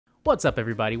What's up,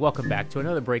 everybody? Welcome back to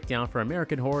another breakdown for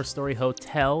American Horror Story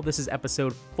Hotel. This is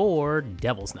episode 4,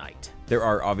 Devil's Night. There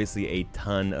are obviously a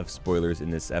ton of spoilers in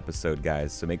this episode,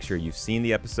 guys, so make sure you've seen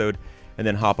the episode and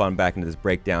then hop on back into this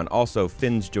breakdown. Also,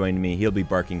 Finn's joined me. He'll be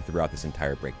barking throughout this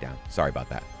entire breakdown. Sorry about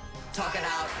that. Talk it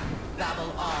out, babble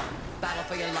on, battle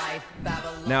for your life, babble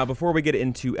on. Now, before we get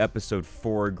into episode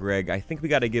 4, Greg, I think we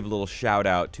got to give a little shout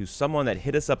out to someone that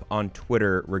hit us up on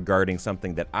Twitter regarding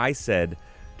something that I said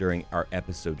during our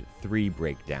episode 3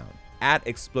 breakdown. At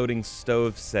Exploding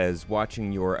Stove says,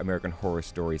 watching your American Horror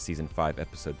Story Season 5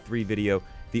 Episode 3 video,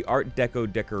 the Art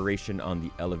Deco decoration on the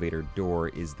elevator door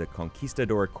is the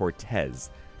Conquistador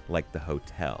Cortez, like the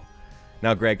hotel.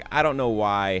 Now, Greg, I don't know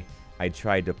why I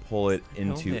tried to pull it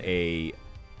into a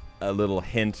little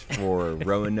hint for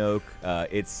Roanoke.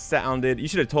 It sounded, you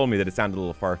should have told me that it sounded a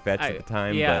little far-fetched at the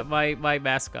time. Yeah, but my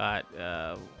mascot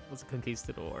was a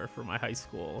conquistador for my high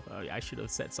school. I should have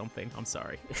said something. I'm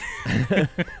sorry.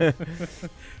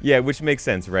 Yeah, which makes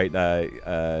sense, right?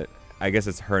 I guess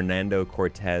it's Hernando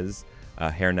Cortez.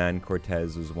 Hernan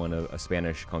Cortez was a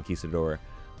Spanish conquistador.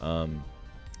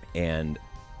 And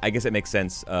I guess it makes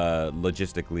sense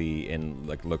logistically and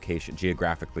like location,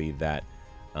 geographically, that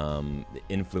the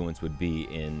influence would be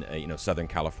in Southern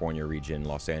California region,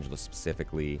 Los Angeles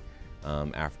specifically.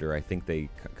 After I think they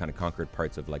kind of conquered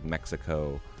parts of like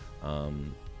Mexico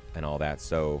and all that.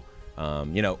 So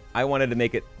I wanted to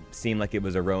make it seem like it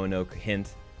was a Roanoke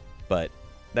hint, but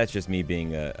that's just me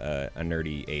being a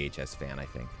nerdy AHS fan, I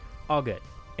think. All good.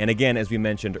 And again, as we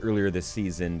mentioned earlier this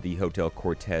season, the Hotel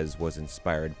Cortez was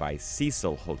inspired by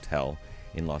Cecil Hotel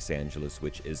in Los Angeles,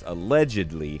 which is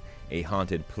allegedly a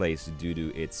haunted place due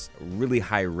to its really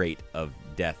high rate of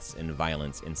deaths and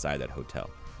violence inside that hotel.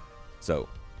 So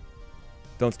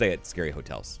don't stay at scary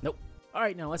hotels. Nope. All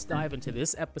right, now let's dive into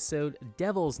this episode,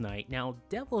 Devil's Night. Now,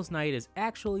 Devil's Night is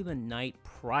actually the night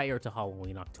prior to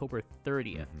Halloween, October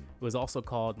 30th. It was also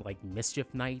called like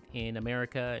Mischief Night in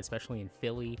America, especially in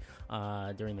Philly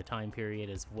during the time period,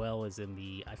 as well as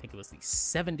in I think it was the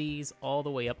 70s all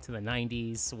the way up to the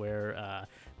 90s, where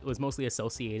it was mostly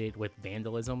associated with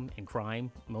vandalism and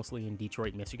crime, mostly in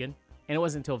Detroit, Michigan. And it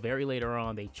wasn't until very later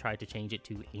on they tried to change it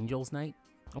to Angel's Night.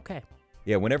 Okay.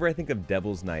 Yeah, whenever I think of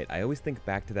Devil's Night, I always think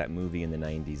back to that movie in the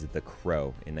 90s, The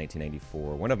Crow, in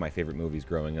 1994. One of my favorite movies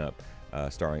growing up,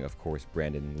 starring, of course,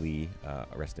 Brandon Lee.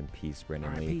 Rest in peace,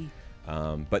 Brandon Lee.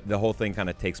 But the whole thing kind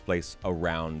of takes place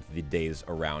around the days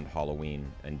around Halloween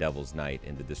and Devil's Night,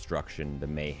 and the destruction, the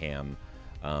mayhem,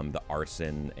 the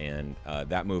arson, and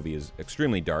that movie is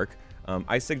extremely dark.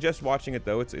 I suggest watching it,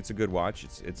 though. It's a good watch.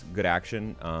 It's good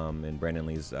action, and Brandon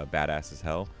Lee's badass as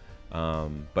hell.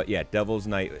 But yeah, Devil's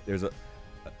Night, there's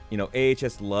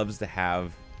AHS loves to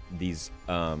have these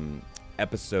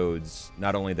episodes,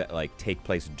 not only that like take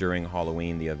place during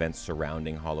Halloween, the events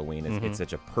surrounding Halloween. It's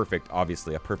such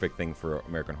obviously a perfect thing for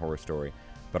American Horror Story,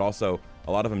 but also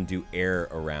a lot of them do air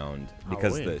around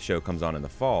because Halloween. the show comes on in the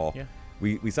fall. Yeah.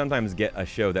 We sometimes get a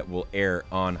show that will air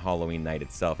on Halloween night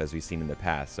itself, as we've seen in the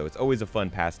past. So it's always a fun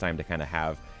pastime to kind of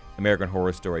have American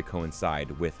Horror Story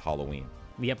coincide with Halloween.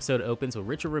 The episode opens with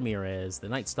Richard Ramirez, the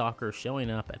Night Stalker, showing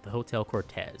up at the Hotel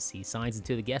Cortez. He signs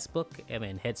into the guest book and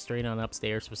then heads straight on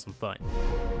upstairs for some fun.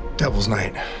 Devil's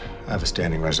Night. I have a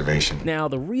standing reservation. Now,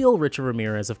 the real Richard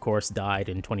Ramirez, of course, died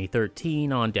in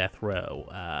 2013 on death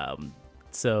row.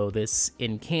 So this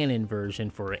in-canon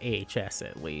version for AHS,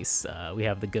 at least, we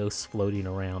have the ghosts floating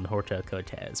around the Hotel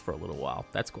Cortez for a little while.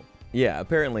 That's cool. Yeah,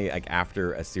 apparently, like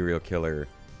after a serial killer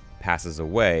passes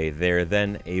away, they're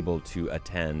then able to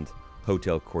attend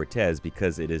Hotel Cortez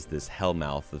because it is this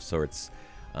hellmouth of sorts,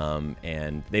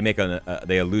 and they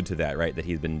they allude to that, right? That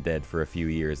he's been dead for a few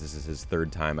years. This is his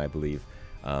 3rd time, I believe,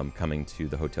 coming to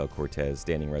the Hotel Cortez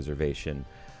standing reservation.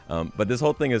 But this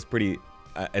whole thing is pretty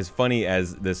as funny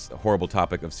as this horrible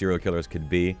topic of serial killers could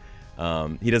be.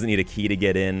 He doesn't need a key to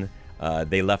get in.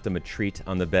 They left him a treat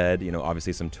on the bed,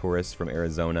 obviously some tourists from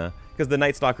Arizona, because the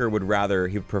Night Stalker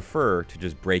he'd prefer to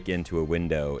just break into a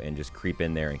window and just creep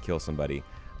in there and kill somebody.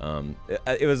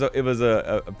 It was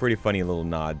a pretty funny little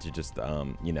nod to just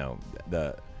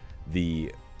the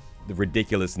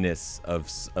ridiculousness of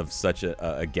such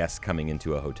a guest coming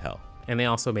into a hotel. And they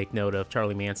also make note of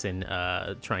Charlie Manson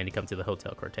trying to come to the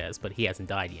Hotel Cortez, but he hasn't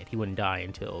died yet. He wouldn't die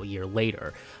until a year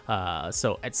later.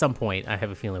 So at some point, I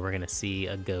have a feeling we're going to see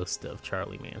a ghost of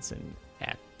Charlie Manson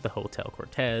at the Hotel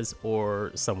Cortez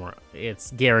or somewhere.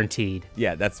 It's guaranteed.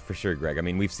 Yeah, that's for sure, Greg. I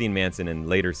mean, we've seen Manson in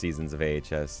later seasons of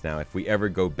AHS. Now, if we ever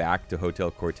go back to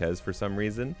Hotel Cortez for some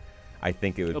reason, I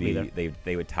think it would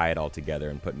they would tie it all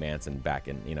together and put Manson back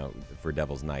in, for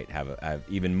Devil's Night, have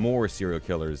even more serial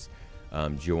killers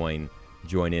join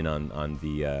join in on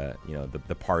the you know,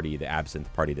 the party, the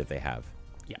absinthe party that they have.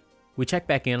 Yeah. We check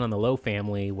back in on the Lowe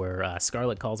family where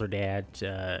Scarlett calls her dad.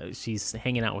 She's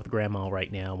hanging out with grandma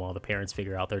right now while the parents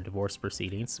figure out their divorce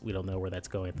proceedings. We don't know where that's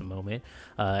going at the moment.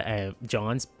 And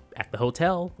John's at the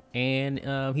hotel, and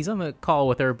he's on the call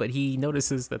with her, but he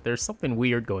notices that there's something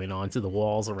weird going on to the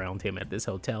walls around him at this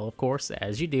hotel, of course,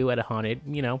 as you do at a haunted,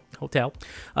 you know, hotel.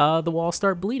 The walls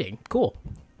start bleeding. Cool.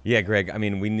 Yeah, Greg, I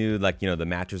mean, we knew, like, you know, the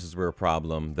mattresses were a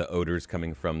problem, the odors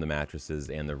coming from the mattresses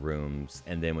and the rooms,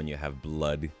 and then when you have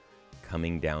blood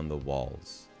coming down the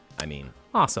walls, I mean...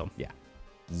 Awesome. Yeah.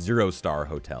 0-star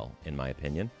hotel, in my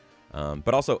opinion.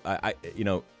 But also, I you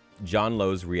know, John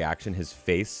Lowe's reaction, his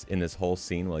face in this whole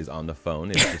scene while he's on the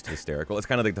phone is just hysterical. It's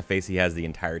kind of like the face he has the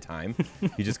entire time.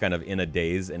 He's just kind of in a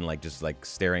daze and like just like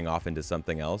staring off into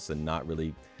something else and not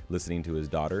really listening to his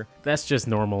daughter. That's just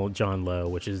normal John Lowe,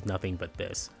 which is nothing but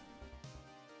this.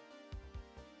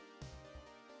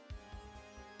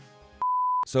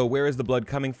 So where is the blood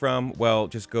coming from? Well,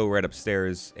 just go right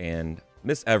upstairs and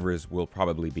Miss Evers will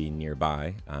probably be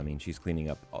nearby. I mean, she's cleaning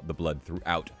up the blood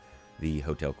throughout the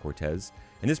Hotel Cortez.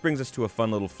 And this brings us to a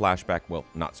fun little flashback. Well,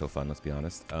 not so fun, let's be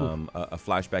honest. A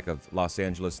flashback of Los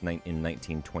Angeles in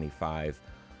 1925.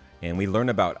 And we learn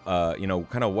about, you know,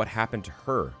 kind of what happened to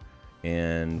her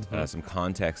and some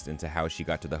context into how she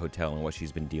got to the hotel and what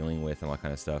she's been dealing with and all that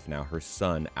kind of stuff. Now, her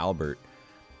son, Albert,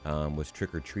 was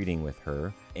trick-or-treating with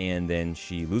her, and then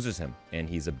she loses him, and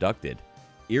he's abducted.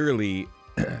 Eerily,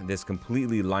 this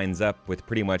completely lines up with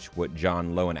pretty much what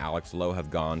John Lowe and Alex Lowe have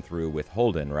gone through with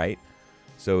Holden, right?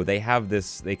 So they have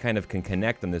this, they kind of can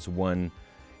connect in this one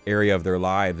area of their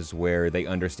lives where they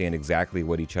understand exactly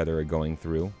what each other are going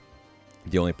through.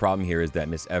 The only problem here is that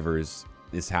Miss Evers,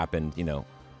 this happened, you know,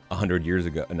 100 years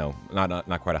ago. No, not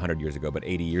quite 100 years ago, but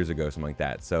 80 years ago, something like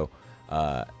that. So,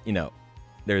 you know,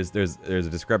 there's a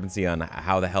discrepancy on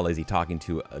how the hell is he talking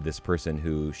to this person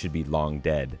who should be long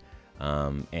dead.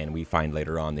 And we find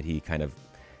later on that he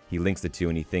links the two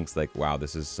and he thinks like, wow,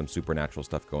 this is some supernatural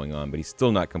stuff going on, but he's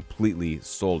still not completely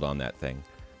sold on that thing.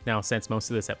 Now, since most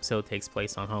of this episode takes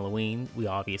place on Halloween, we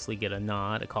obviously get a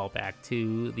nod, a callback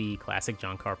to the classic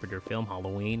John Carpenter film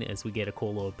Halloween, as we get a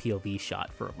cool little POV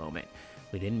shot for a moment.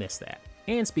 We didn't miss that.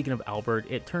 And speaking of Albert,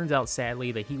 it turns out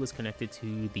sadly that he was connected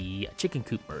to the chicken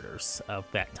coop murders of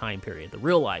that time period, the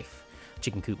real life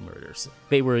chicken coop murders.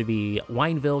 They were the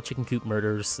Wineville chicken coop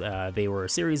murders. They were a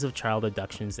series of child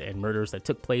abductions and murders that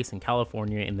took place in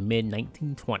California in the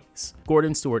mid-1920s.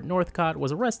 Gordon Stewart Northcott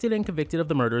was arrested and convicted of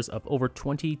the murders of over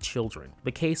 20 children.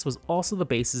 The case was also the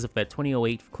basis of that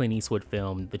 2008 Clint Eastwood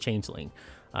film, The Changeling,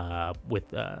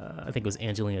 with, I think it was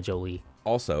Angelina Jolie.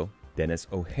 Also, Dennis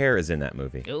O'Hare is in that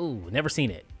movie. Oh, never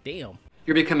seen it. Damn.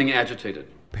 You're becoming agitated.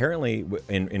 Apparently,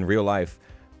 in real life,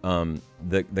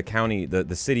 the county,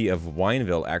 the city of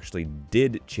Wineville actually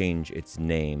did change its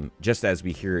name, just as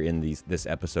we hear in this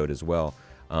episode as well.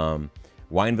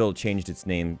 Wineville changed its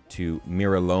name to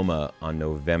Miraloma on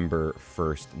November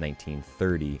 1st,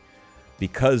 1930,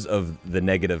 because of the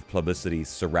negative publicity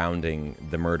surrounding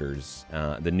the murders.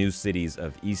 The new cities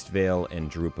of Eastvale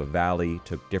and Drupa Valley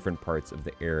took different parts of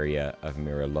the area of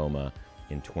Miraloma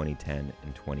in 2010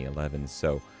 and 2011.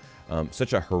 So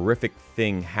such a horrific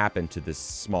thing happened to this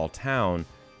small town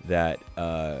that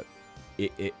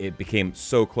it became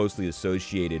so closely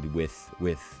associated with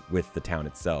the town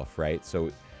itself, right?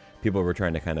 So people were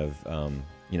trying to kind of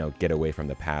you know, get away from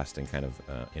the past and kind of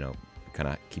you know, kind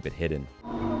of keep it hidden.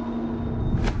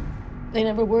 They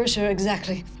never were sure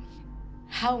exactly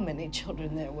how many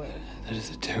children there were. That is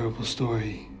a terrible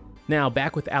story. Now,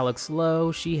 back with Alex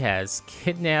Lowe, she has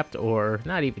kidnapped, or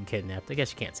not even kidnapped, I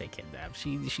guess you can't say kidnapped.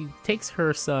 She takes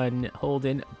her son,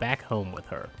 Holden, back home with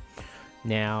her.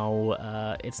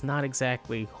 Now, it's not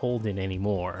exactly Holden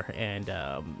anymore, and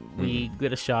we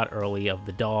get a shot early of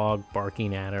the dog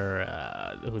barking at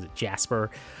her. Who was it, Jasper?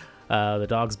 The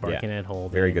dog's barking at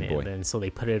Holden. Very good boy. And so they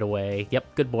put it away.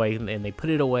 Yep, good boy. And they put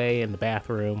it away in the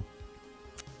bathroom.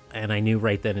 And I knew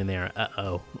right then and there,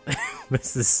 uh-oh,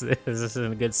 this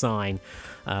isn't a good sign.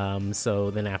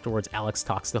 So then afterwards, Alex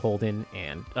talks to Holden,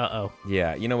 and uh-oh.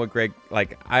 Yeah, you know what, Greg?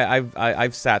 Like,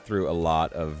 I've sat through a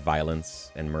lot of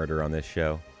violence and murder on this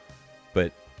show,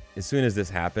 but as soon as this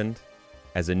happened,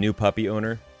 as a new puppy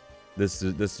owner, this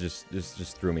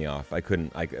just threw me off. I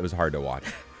couldn't. It was hard to watch.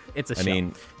 It's a show. I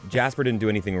mean, Jasper didn't do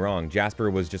anything wrong. Jasper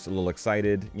was just a little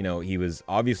excited. You know, he was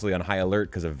obviously on high alert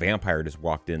because a vampire just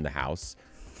walked in the house.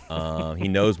 He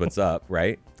knows what's up,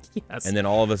 right? Yes. And then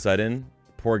all of a sudden,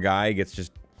 poor guy gets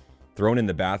just thrown in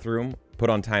the bathroom, put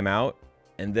on timeout,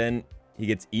 and then he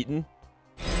gets eaten.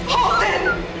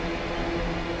 Holden!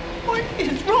 What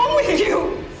is wrong with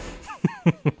you?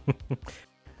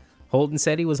 Holden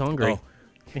said he was hungry. Oh.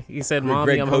 He said, "Mommy,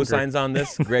 Greg I'm co-signs hungry." on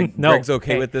this. Greg, No. Greg's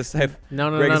okay Hey. with this type. No.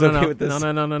 Greg's okay with this?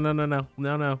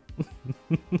 No.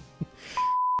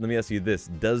 Let me ask you this: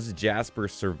 does Jasper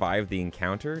survive the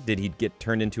encounter? Did he get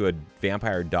turned into a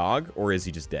vampire dog, or is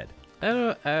he just dead?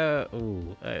 I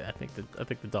think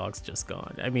the dog's just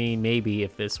gone. I mean, maybe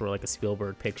if this were like a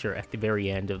Spielberg picture at the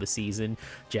very end of the season,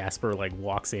 Jasper like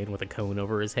walks in with a cone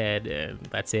over his head and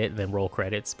that's it, and then roll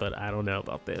credits. But I don't know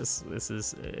about this.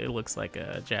 It looks like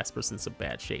Jasper's in some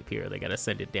bad shape here. They gotta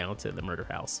send it down to the murder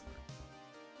house.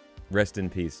 Rest in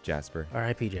peace, Jasper.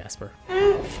 R.I.P. Jasper. I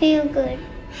don't feel good.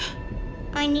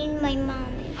 I need my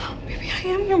mommy. Maybe I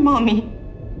am your mommy.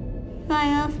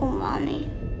 My awful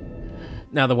mommy.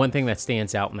 Now, the one thing that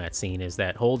stands out in that scene is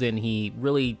that Holden, he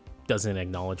really doesn't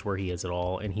acknowledge where he is at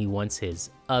all, and he wants his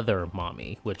other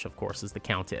mommy, which, of course, is the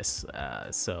Countess.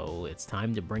 So it's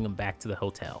time to bring him back to the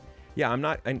hotel. Yeah, I'm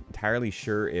not entirely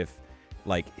sure if,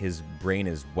 like, his brain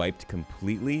is wiped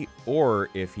completely, or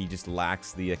if he just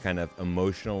lacks the kind of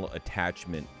emotional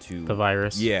attachment to The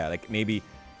virus? Yeah, like maybe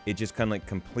it just kind of like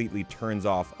completely turns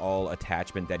off all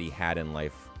attachment that he had in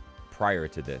life prior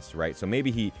to this, right? So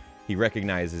maybe he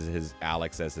recognizes his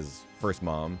Alex as his first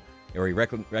mom, or he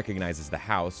recognizes the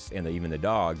house and even the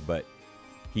dog, but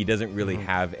he doesn't really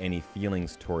have any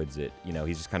feelings towards it. You know,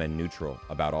 he's just kind of neutral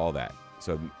about all that.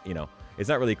 So, you know, it's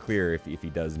not really clear if he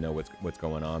does know what's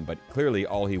going on, but clearly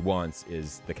all he wants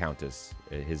is the Countess,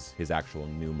 his actual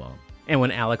new mom. And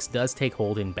when Alex does take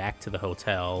Holden back to the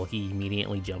hotel, he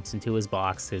immediately jumps into his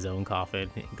box, his own coffin,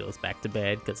 and goes back to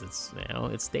bed because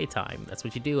it's daytime. That's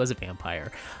what you do as a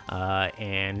vampire.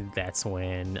 And that's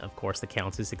when, of course, the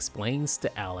Countess explains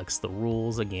to Alex the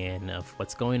rules again of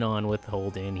what's going on with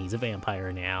Holden. He's a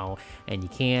vampire now, and you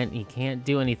can't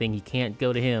do anything. You can't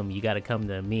go to him. You got to come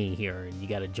to me here, and you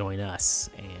got to join us.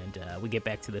 And we get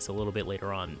back to this a little bit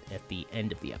later on at the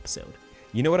end of the episode.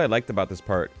 You know what I liked about this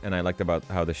part, and I liked about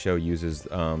how the show uses,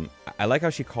 I like how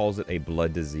she calls it a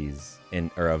blood disease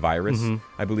or a virus,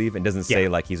 I believe, and doesn't say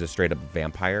like he's a straight up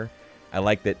vampire. I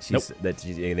like that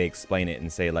they explain it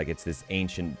and say like it's this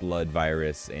ancient blood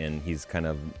virus, and he's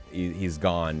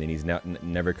gone and he's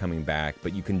never coming back.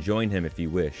 But you can join him if you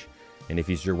wish, and if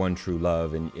he's your one true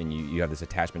love, and you have this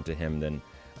attachment to him, then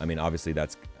I mean obviously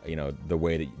that's the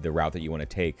route that you want to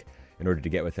take in order to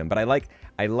get with him. But I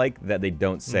like that they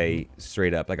don't say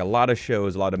straight up. Like a lot of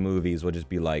shows, a lot of movies will just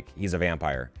be like, he's a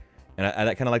vampire. And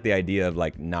I kind of like the idea of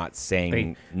like not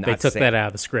saying... They took that out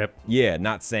of the script. Yeah,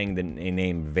 not saying the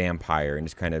name vampire and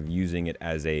just kind of using it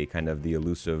as a kind of the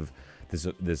elusive,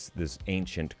 this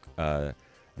ancient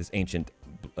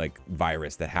like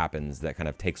virus that happens that kind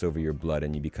of takes over your blood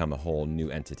and you become a whole new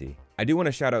entity. I do want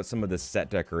to shout out some of the set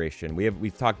decoration.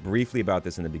 We've talked briefly about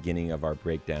this in the beginning of our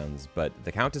breakdowns, but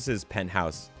the Countess's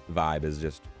penthouse vibe is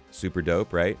just super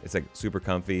dope, right? It's like super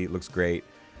comfy, looks great.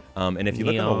 And if you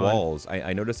look on the walls,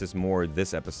 I noticed this more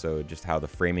this episode, just how the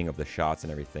framing of the shots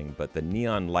and everything, but the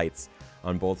neon lights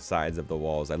on both sides of the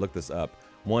walls, I looked this up.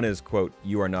 One is, quote,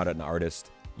 "You are not an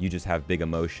artist, you just have big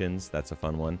emotions." That's a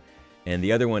fun one. And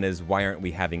the other one is, "Why aren't we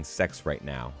having sex right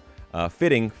now?"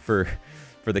 Fitting for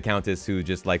the Countess, who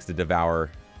just likes to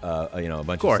devour a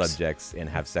bunch of subjects and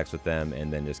have sex with them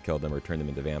and then just kill them or turn them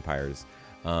into vampires.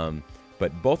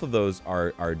 But both of those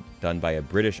are done by a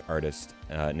British artist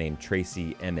named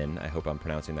Tracy Emin. I hope I'm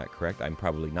pronouncing that correct. I'm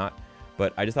probably not.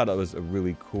 But I just thought it was a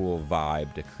really cool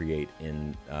vibe to create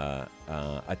in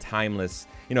a timeless,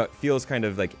 it feels kind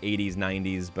of like 80s,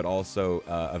 90s, but also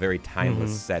a very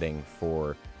timeless setting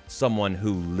for someone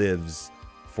who lives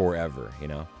forever,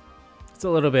 It's a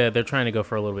little bit, they're trying to go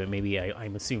for a little bit, maybe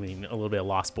I'm assuming a little bit of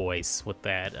Lost Boys with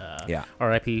that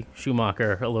R.I.P.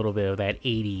 Schumacher, a little bit of that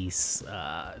 80s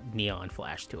neon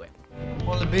flash to it.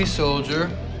 Want to be soldier?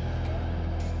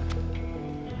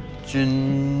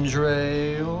 Ginger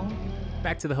ale?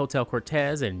 Back to the Hotel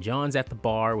Cortez, and John's at the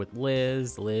bar with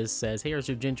Liz. Liz says, "Here's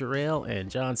your ginger ale," and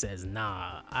John says,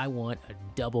 "Nah, I want a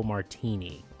double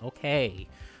martini." Okay.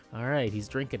 All right, he's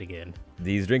drinking again.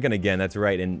 He's drinking again, that's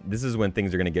right. And this is when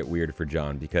things are going to get weird for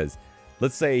John, because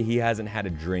let's say he hasn't had a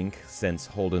drink since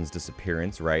Holden's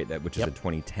disappearance, right? Which is in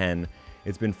 2010.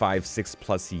 It's been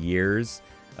 5-6+ years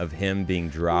of him being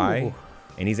dry. Ooh.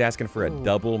 And he's asking for a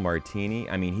double martini.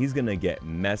 I mean, he's going to get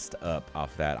messed up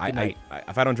off that.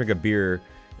 If I don't drink a beer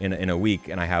in a week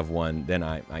and I have one, then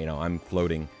I'm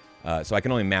floating. So I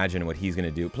can only imagine what he's going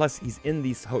to do. Plus, he's in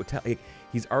these hotel...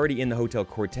 He's already in the Hotel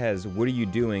Cortez. What are you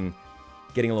doing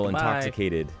getting a little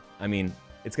intoxicated? I mean,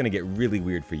 it's going to get really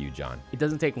weird for you, John. It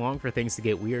doesn't take long for things to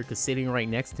get weird, because sitting right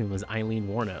next to him is Aileen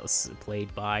Wuornos,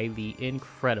 played by the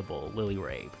incredible Lily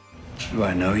Rabe. Do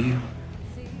I know you?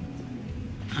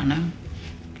 I know.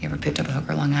 You ever picked up a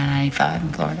hooker along I-95 in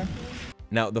Florida?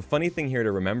 Now, the funny thing here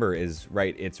to remember is,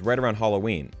 right, it's right around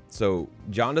Halloween. So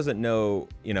John doesn't know,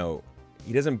 you know,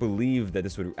 he doesn't believe that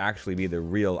this would actually be the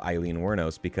real Aileen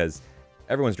Wuornos because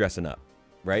everyone's dressing up,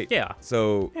 right? Yeah.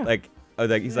 So, like,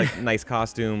 he's like, nice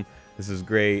costume. This is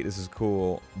great. This is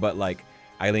cool. But, like,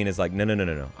 Aileen is like,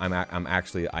 no. I'm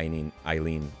actually Aileen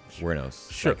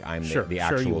Wuornos. Sure. Like, I'm sure, the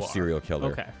actual sure serial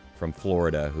killer from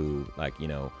Florida who, like, you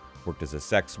know, worked as a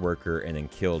sex worker and then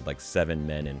killed, like, 7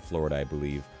 men in Florida, I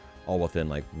believe, all within,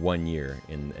 like, 1 year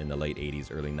in the late 80s,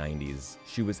 early 90s.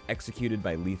 She was executed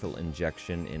by lethal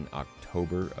injection in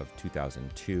October of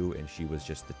 2002, and she was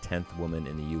just the 10th woman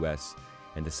in the U.S.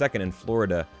 and the second in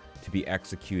Florida to be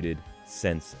executed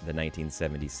since the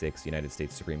 1976 United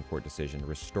States Supreme Court decision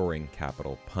restoring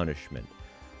capital punishment.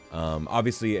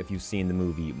 Obviously, if you've seen the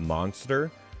movie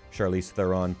Monster, Charlize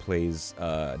Theron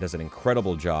does an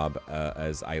incredible job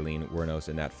as Aileen Wuornos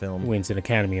in that film. Wins an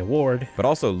Academy Award. But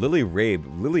also Lily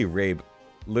Rabe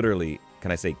literally,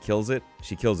 can I say, kills it?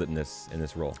 She kills it in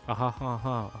this role.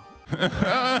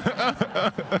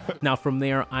 Now from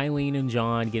there, Aileen and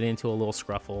John get into a little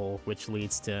scruffle, which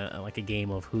leads to like a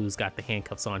game of who's got the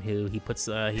handcuffs on who.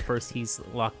 He's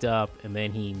locked up, and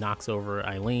then he knocks over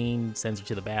Aileen, sends her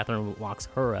to the bathroom, locks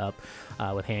her up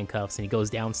with handcuffs, and he goes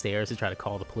downstairs to try to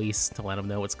call the police to let them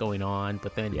know what's going on.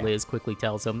 But then Liz quickly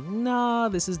tells him, "No,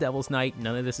 this is Devil's Night.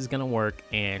 None of this is gonna work,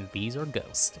 and these are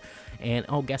ghosts." And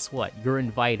oh, guess what? You're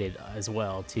invited as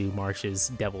well to March's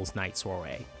Devil's Night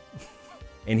soiree.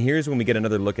 And here's when we get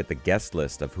another look at the guest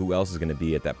list of who else is going to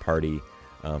be at that party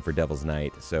for Devil's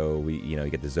Night. So you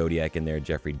get the Zodiac in there,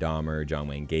 Jeffrey Dahmer, John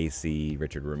Wayne Gacy,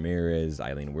 Richard Ramirez,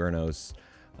 Aileen Wuornos,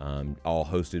 all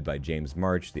hosted by James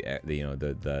March, the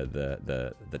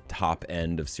top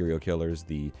end of serial killers,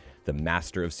 the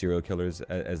master of serial killers,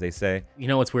 as they say. You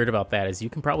know what's weird about that is you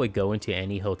can probably go into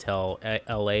any hotel,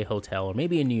 LA hotel, or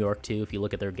maybe in New York too, if you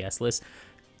look at their guest list.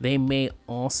 They may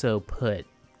also put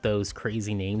those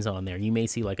crazy names on there. You may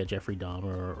see like a Jeffrey Dahmer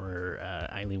or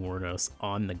Aileen Wuornos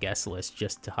on the guest list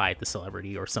just to hide the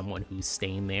celebrity or someone who's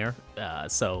staying there.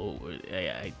 So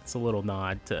it's a little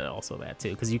nod to also that too,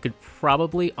 because you could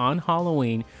probably on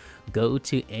Halloween go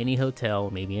to any hotel,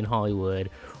 maybe in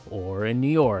Hollywood or in New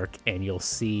York, and you'll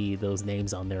see those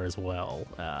names on there as well.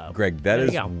 Greg, that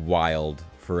is wild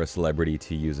for a celebrity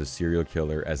to use a serial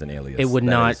killer as an alias. It would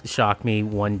not shock me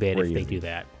one bit if they do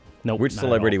that. Nope, which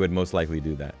celebrity would most likely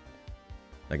do that?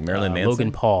 Like Marilyn Manson?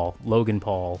 Logan Paul.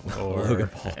 Or, Logan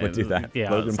Paul would do that. Yeah,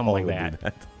 Logan something Paul like would that. do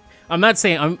that. I'm not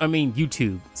saying, I mean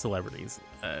YouTube celebrities,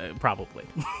 probably.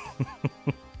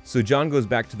 So John goes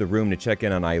back to the room to check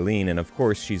in on Aileen, and of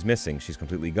course she's missing. She's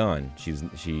completely gone. She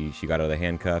got out of the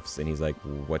handcuffs, and he's like,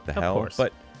 what the hell? Course.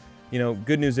 But,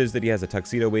 good news is that he has a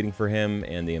tuxedo waiting for him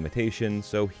and the invitation,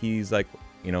 so he's like,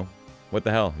 what the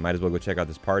hell? Might as well go check out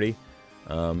this party.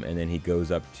 And then he goes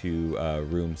up to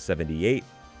room 78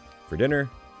 for dinner.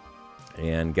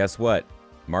 And guess what?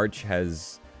 March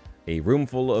has a room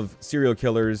full of serial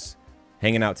killers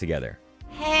hanging out together.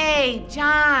 Hey,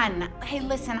 John. Hey,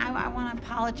 listen, I want to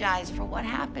apologize for what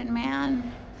happened,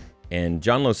 man. And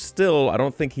John Lowe I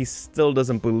don't think he still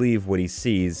doesn't believe what he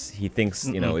sees. He thinks,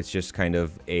 it's just kind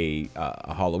of a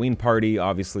Halloween party.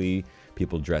 Obviously,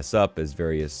 people dress up as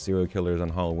various serial killers on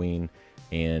Halloween.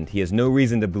 And he has no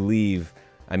reason to believe,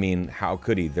 I mean, how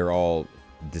could he? They're all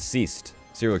deceased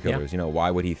serial killers. Yeah.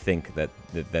 Why would he think that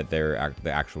they're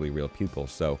actually real people?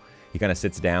 So he kind of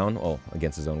sits down,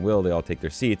 against his own will. They all take their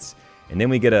seats. And then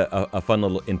we get a fun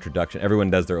little introduction. Everyone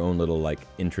does their own little, like,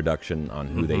 introduction on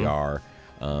who they are.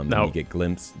 And you get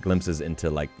glimpses into,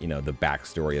 like, the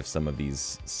backstory of some of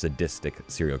these sadistic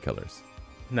serial killers.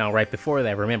 Now, right before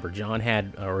that, remember, John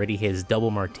had already his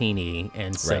double martini,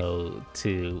 and so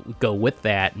to go with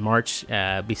that, March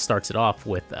starts it off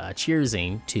with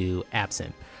cheersing to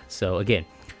absinthe. So again,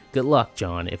 good luck,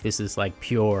 John, if this is like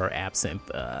pure absinthe.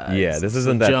 This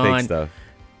isn't that fake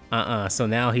stuff. So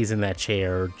now he's in that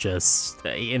chair, just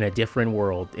in a different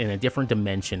world, in a different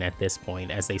dimension at this point,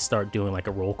 as they start doing like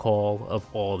a roll call of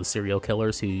all the serial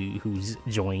killers who's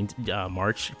joined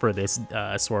March for this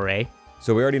soiree.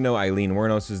 So we already know Aileen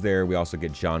Wuornos is there. We also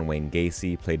get John Wayne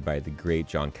Gacy, played by the great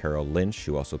John Carroll Lynch,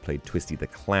 who also played Twisty the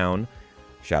Clown.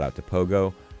 Shout out to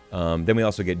Pogo. Then we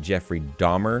also get Jeffrey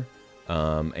Dahmer.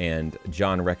 And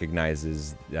John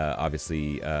recognizes,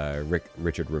 obviously,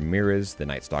 Richard Ramirez, the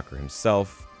Night Stalker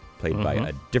himself, played by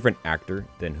a different actor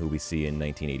than who we see in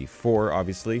 1984,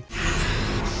 obviously.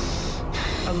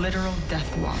 A literal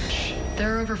death watch.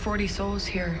 There are over 40 souls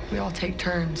here. We all take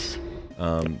turns.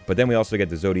 But then we also get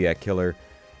the Zodiac Killer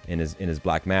in his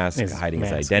black mask, hiding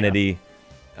his identity.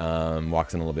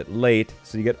 walks in a little bit late.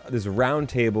 So you get this round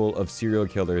table of serial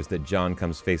killers that John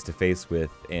comes face to face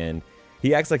with, and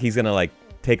he acts like he's gonna like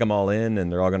take them all in,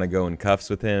 and they're all gonna go in cuffs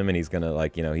with him, and he's gonna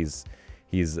like, you know, he's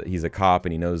a cop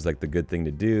and he knows like the good thing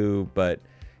to do, but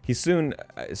he soon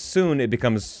it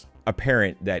becomes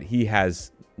apparent that he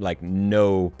has like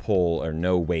no pull or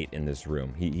no weight in this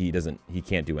room. He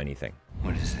can't do anything.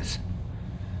 What is this?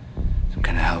 Some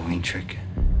kind of Halloween trick?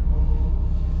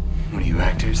 What are you,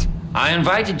 actors? I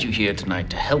invited you here tonight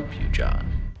to help you, John.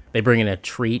 They bring in a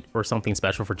treat or something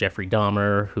special for Jeffrey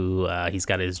Dahmer, who he's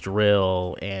got his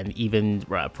drill, and even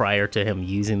prior to him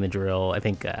using the drill, I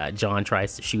think John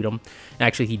tries to shoot him.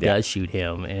 Actually, he does shoot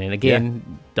him, and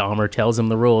again, Dahmer tells him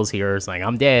the rules here. It's like,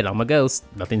 I'm dead, I'm a ghost,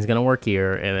 nothing's gonna work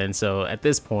here. And then so at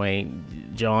this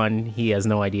point, John, he has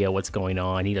no idea what's going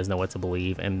on, he doesn't know what to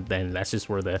believe, and then that's just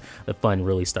where the fun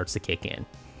really starts to kick in.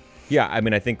 Yeah, I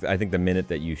mean, I think the minute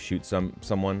that you shoot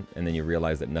someone and then you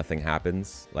realize that nothing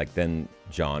happens, like then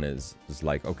John is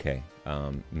like, okay,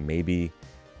 maybe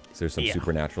there's some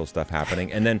supernatural stuff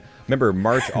happening. And then remember,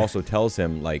 March also tells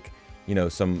him like, you know,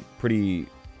 some pretty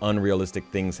unrealistic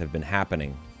things have been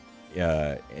happening,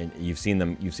 and you've seen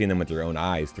them with your own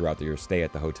eyes throughout your stay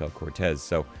at the Hotel Cortez.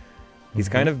 So he's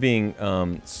kind of being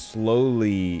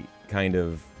slowly kind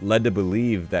of led to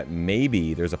believe that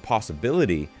maybe there's a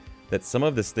possibility that some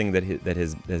of this thing that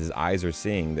his eyes are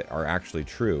seeing that are actually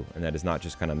true, and that is not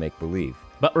just kind of make-believe.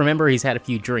 But remember, he's had a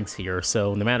few drinks here,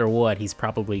 so no matter what, he's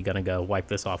probably going to go wipe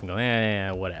this off and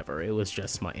go, whatever. It was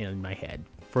just in my head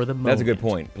for the moment. That's a good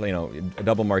point. You know, a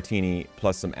double martini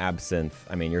plus some absinthe.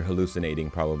 I mean, you're hallucinating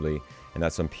probably, and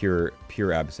that's some pure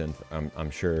absinthe,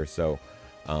 I'm sure. So,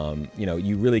 you know,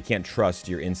 you really can't trust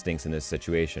your instincts in this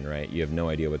situation, right? You have no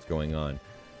idea what's going on.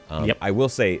 I will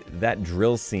say that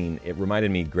drill scene, it reminded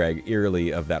me, Greg,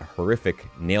 eerily of that horrific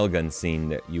nail gun scene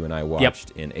that you and I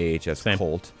watched in AHS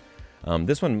Cult.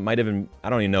 This one might have been, I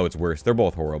don't even know, it's worse. They're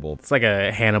both horrible. It's like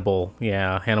a Hannibal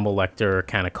Lecter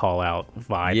kind of call-out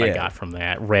vibe I got from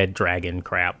that. Red Dragon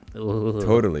crap. Ugh.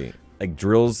 Totally. Like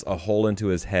drills a hole into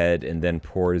his head and then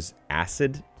pours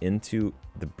acid into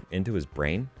his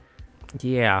brain.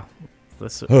 Yeah.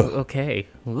 Okay.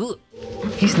 Ugh.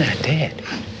 He's not dead.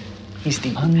 He's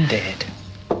the undead.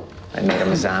 I made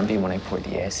him a zombie when I poured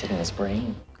the acid in his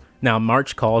brain. Now,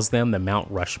 March calls them the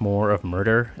Mount Rushmore of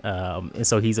murder. And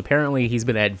so he's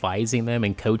been advising them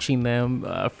and coaching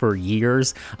them for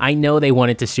years. I know they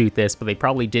wanted to shoot this, but they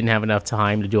probably didn't have enough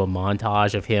time to do a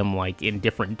montage of him like in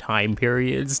different time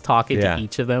periods talking to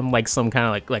each of them, like some kind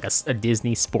of like a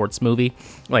Disney sports movie,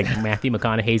 like Matthew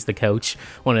McConaughey's the coach,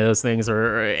 one of those things,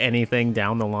 or anything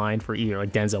down the line for either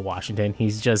like Denzel Washington.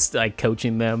 He's just like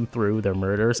coaching them through their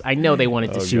murders. I know they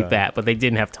wanted to shoot that, but they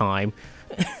didn't have time.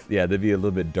 Yeah, that'd be a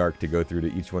little bit dark to go through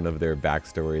to each one of their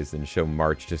backstories and show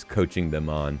March just coaching them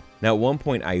on. Now, at one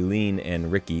point, Aileen and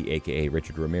Ricky, a.k.a.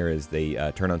 Richard Ramirez, they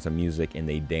turn on some music and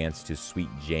they dance to Sweet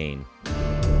Jane.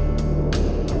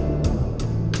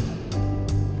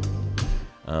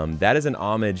 That is an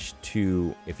homage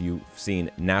to, if you've seen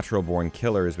Natural Born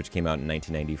Killers, which came out in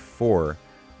 1994.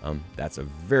 That's a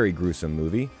very gruesome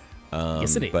movie.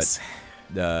 Yes, it is. But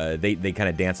they kind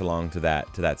of dance along to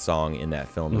that song in that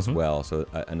film as well. So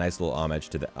a nice little homage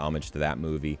to that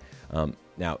movie.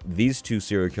 Now these two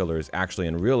serial killers actually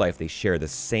in real life, they share the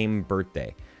same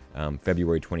birthday,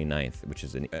 February 29th, which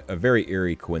is a very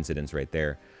eerie coincidence right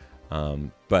there.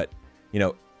 But you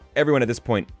know, everyone at this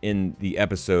point in the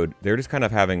episode, they're just kind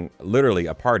of having literally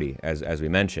a party, as we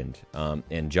mentioned.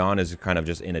 And John is kind of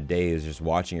just in a daze, just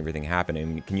watching everything happen.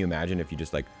 And can you imagine if you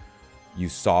just like you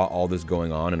saw all this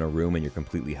going on in a room and you're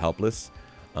completely helpless?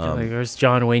 Like, there's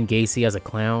John Wayne Gacy as a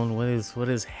clown. What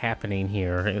is happening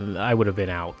here? I would have been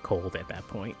out cold at that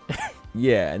point.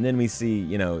 Yeah, and then we see,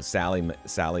 you know, Sally,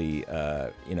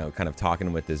 you know, kind of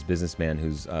talking with this businessman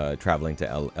who's traveling to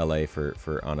L.A.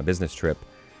 for on a business trip,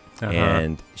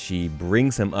 and she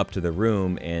brings him up to the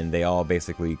room, and they all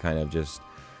basically kind of just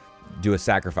do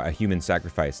a human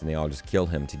sacrifice, and they all just kill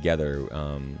him together.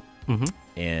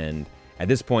 And at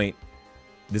this point,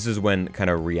 this is when kind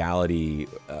of reality,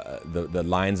 the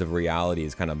lines of reality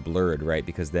is kind of blurred, right?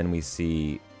 Because then we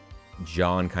see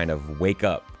John kind of wake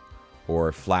up,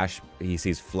 or he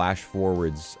sees flash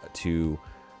forwards to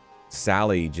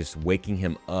Sally just waking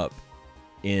him up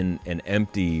in an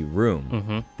empty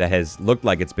room that has looked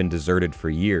like it's been deserted for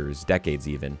years, decades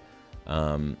even.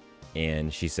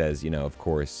 And she says, you know, of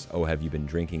course, oh, have you been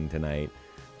drinking tonight?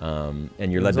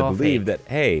 And you're led to believe that,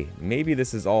 hey, maybe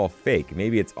this is all fake.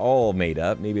 Maybe it's all made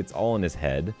up. Maybe it's all in his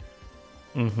head.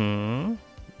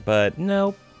 But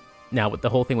nope. Now, with the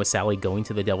whole thing with Sally going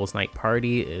to the Devil's Night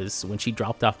party is when she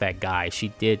dropped off that guy, she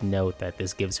did note that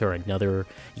this gives her another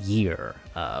year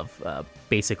of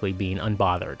basically being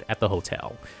unbothered at the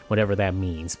hotel, whatever that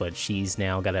means. But she's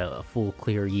now got a full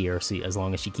clear year, so as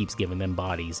long as she keeps giving them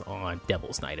bodies on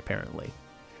Devil's Night, apparently.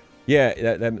 Yeah,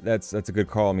 that's a good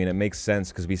call. I mean, it makes sense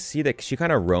because we see that she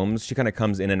kind of roams. She kind of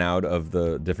comes in and out of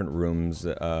the different rooms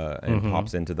and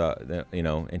pops into the, you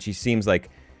know, and she seems like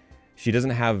she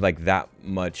doesn't have like that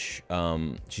much,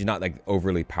 she's not like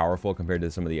overly powerful compared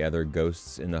to some of the other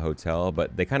ghosts in the hotel,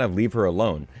 but they kind of leave her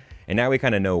alone. And now we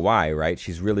kind of know why, right?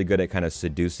 She's really good at kind of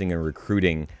seducing and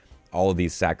recruiting all of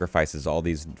these sacrifices, all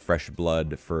these fresh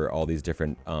blood for all these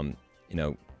different, you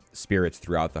know, spirits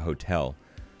throughout the hotel.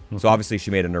 So obviously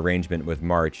she made an arrangement with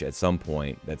March at some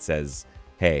point that says,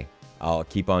 hey, I'll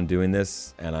keep on doing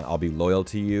this and I'll be loyal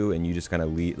to you and you just kind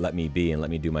of let me be and let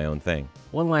me do my own thing.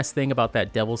 One last thing about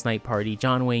that Devil's Night party,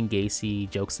 John Wayne Gacy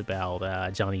jokes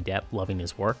about Johnny Depp loving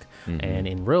his work. And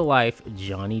in real life,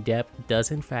 Johnny Depp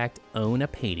does in fact own a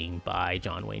painting by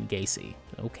John Wayne Gacy.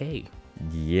 Okay.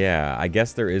 Yeah, I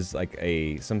guess there is like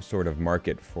some sort of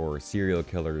market for serial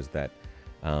killers that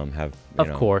have,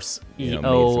 of course,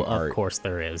 of course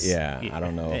there is. Yeah, I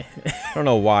don't know. I don't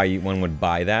know why one would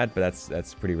buy that, but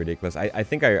that's pretty ridiculous. I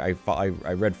think I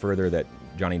read further that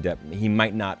Johnny Depp, he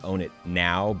might not own it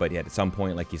now, but at some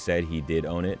point, like you said, he did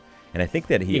own it, and I think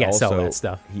that he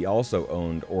also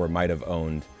owned or might have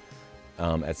owned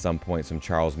at some point some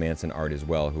Charles Manson art as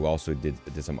well, who also did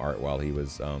some art while he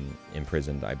was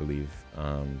imprisoned, I believe.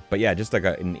 But yeah, just like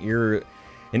an eerie,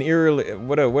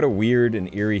 what a weird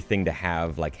and eerie thing to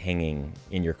have like hanging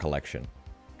in your collection.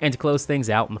 And to close things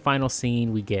out, in the final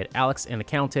scene, we get Alex and the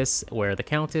Countess, where the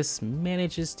Countess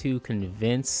manages to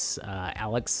convince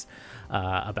Alex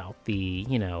about the,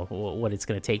 you know, what it's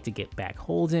going to take to get back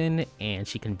Holden, and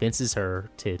she convinces her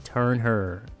to turn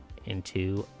her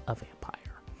into a vampire.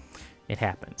 It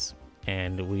happens,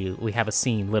 and we have a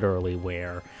scene literally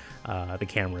where the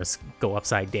cameras go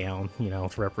upside down, you know,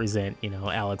 to represent, you know,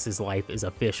 Alex's life is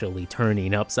officially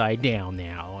turning upside down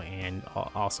now, and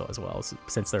also as well,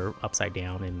 since they're upside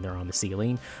down and they're on the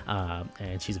ceiling,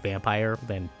 and she's a vampire,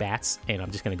 then bats, and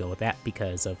I'm just gonna go with that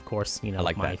because, of course, you know,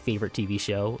 my favorite TV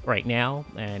show right now,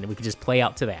 and we could just play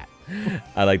out to that.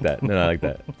 I like that. No, I like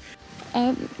that.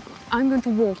 I'm going to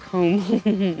walk home.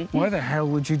 Why the hell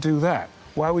would you do that?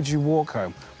 Why would you walk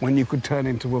home when you could turn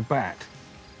into a bat?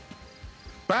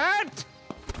 Bat!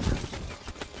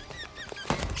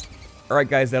 All right,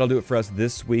 guys, that'll do it for us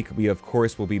this week. We, of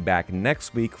course, will be back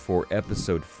next week for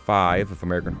episode 5 of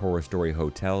American Horror Story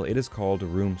Hotel. It is called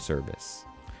Room Service.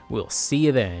 We'll see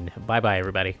you then. Bye-bye,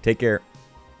 everybody. Take care.